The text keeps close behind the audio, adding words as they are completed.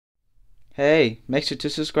Hey, make sure to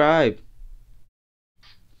subscribe.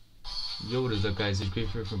 Yo, what is up, guys? It's Grief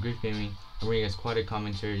here from GriefGaming. I'm bringing you guys quite a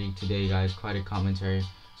commentary today, guys. Quite a commentary.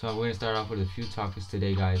 So we're gonna start off with a few topics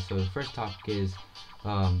today, guys. So the first topic is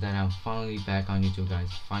that I'm finally back on YouTube, guys.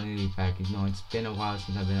 Finally back. You know, it's been a while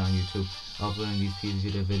since I've been on YouTube uploading these PS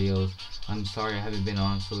videos. I'm sorry I haven't been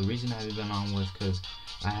on. So the reason I haven't been on was because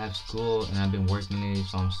I have school and I've been working late.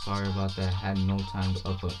 So I'm sorry about that. I had no time to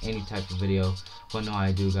upload any type of video, but no,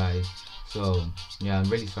 I do, guys. So yeah, I'm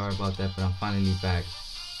really sorry about that, but I'm finally back.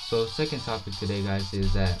 So second topic today, guys,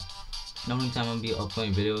 is that the only time I'm gonna be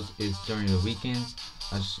uploading videos is during the weekends.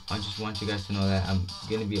 I just want you guys to know that I'm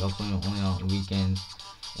gonna be uploading only on weekends,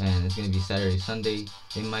 and it's gonna be Saturday, Sunday.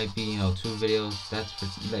 It might be, you know, 2 videos. That's for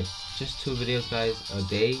like just 2 videos, guys, a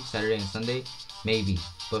day, Saturday and Sunday, maybe.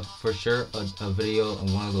 But for sure, a video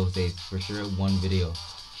on one of those days. For sure, one video.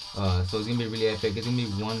 So it's gonna be really epic. It's gonna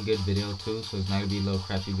be one good video too. So it's not gonna be a little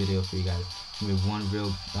crappy video for you guys. It's gonna be one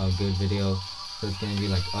real good video. So it's gonna be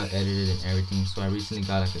like edited and everything. So I recently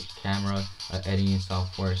got like a camera, editing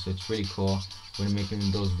software, so it's really cool. We're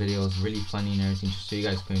making those videos really funny and everything, just so you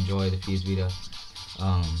guys can enjoy the PS Vita.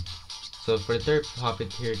 So for the third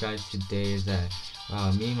topic here, guys, today is that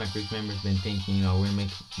me and my group members been thinking, you know, we're gonna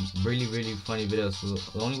make really funny videos. So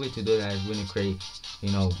the only way to do that is we're gonna create,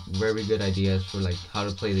 you know, very good ideas for like how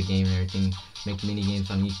to play the game and everything. Make mini games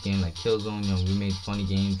on each game, like Killzone. You know, we made funny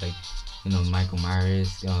games like, you know, Michael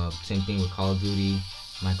Myers. Same thing with Call of Duty,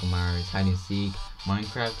 Michael Myers, hide and seek.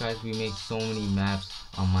 Minecraft, guys, we made so many maps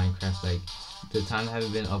on Minecraft. Like the time I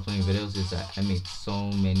haven't been uploading videos is that I made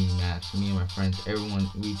so many maps. Me and my friends, everyone,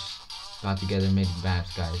 we just got together and made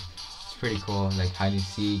maps, guys. It's pretty cool. Like hide and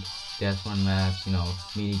seek, death run maps, you know,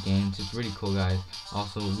 mini games. It's really cool, guys.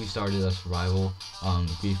 Also, we started a survival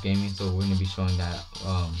Grief Gaming, so we're gonna be showing that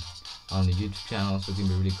on the YouTube channel, so it's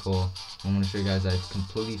gonna be really cool. I'm gonna show you guys that it's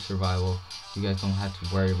completely survival. You guys don't have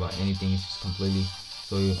to worry about anything. It's just completely,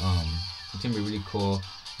 so it's gonna be really cool.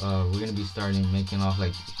 We're gonna be starting making off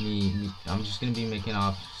like I'm just gonna be making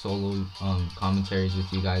off solo commentaries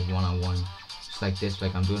with you guys one-on-one, just like this,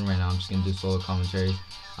 like I'm doing right now. I'm just gonna do solo commentaries.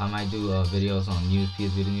 I might do videos on news,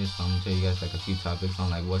 PS Vita news, so I'm gonna tell you guys like a few topics on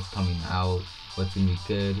like what's coming out, what's gonna be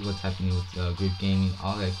good, what's happening with Grief Gaming,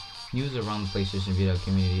 all like news around the PlayStation Vita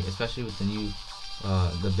community, especially with the new,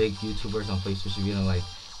 the big YouTubers on PlayStation Vita, like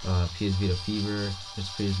PS Vita Fever,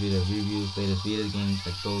 just PS Vita reviews, latest Vita games,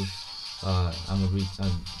 like those. I'm gonna read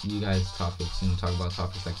you guys topics and talk about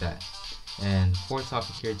topics like that. And fourth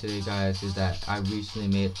topic here today, guys, is that I recently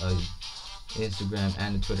made a Instagram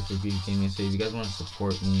and a Twitter for Grief Gaming. So if you guys want to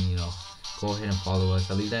support me, you know, go ahead and follow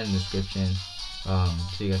us. I'll leave that in the description, so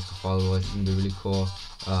you guys can follow us. It's gonna be really cool.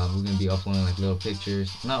 We're gonna be uploading like little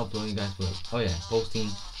pictures, not uploading, guys, but like, oh yeah, posting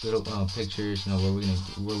little pictures, you know,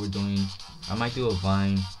 where we're doing. I might do a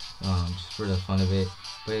Vine, just for the fun of it.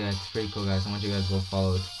 But yeah, it's pretty cool, guys. I want you guys to go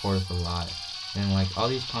follow it, support us a lot. And like all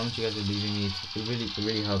these comments you guys are leaving me, it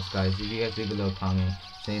really helps, guys. If you guys leave a little comment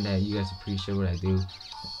saying that you guys appreciate what I do,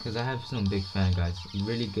 because I have some big fans, guys,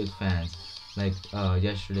 really good fans. Like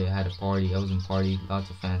yesterday I had a party, I was in party,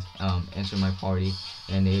 lots of fans entered my party,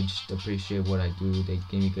 and they just appreciate what I do. They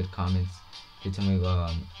give me good comments. They tell me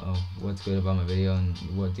what's good about my video and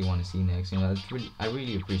what they want to see next. You know, I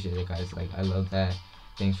really appreciate it, guys. Like I love that.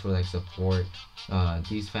 Thanks for like support.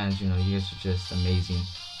 These fans, you know, you guys are just amazing.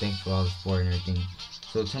 Thanks for all the support and everything.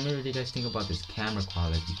 So tell me what you guys think about this camera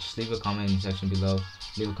quality. Just leave a comment in the section below.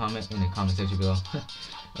 Leave a comment in the comment section below.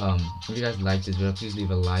 If you guys like this video, please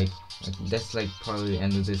leave a like. That's like probably the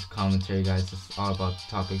end of this commentary, guys. It's all about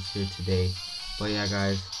the topics here today. But yeah,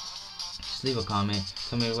 guys, just leave a comment.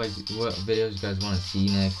 Tell me what videos you guys want to see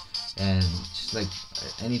next, and just like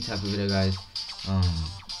any type of video, guys.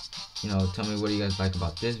 You know, tell me what you guys like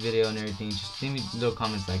about this video and everything. Just leave me little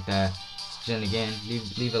comments like that. Then again,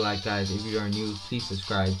 leave a like, guys. If you are new, please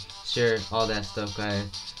subscribe, share, all that stuff, guys.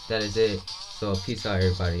 That is it. So peace out,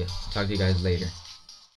 everybody. Talk to you guys later.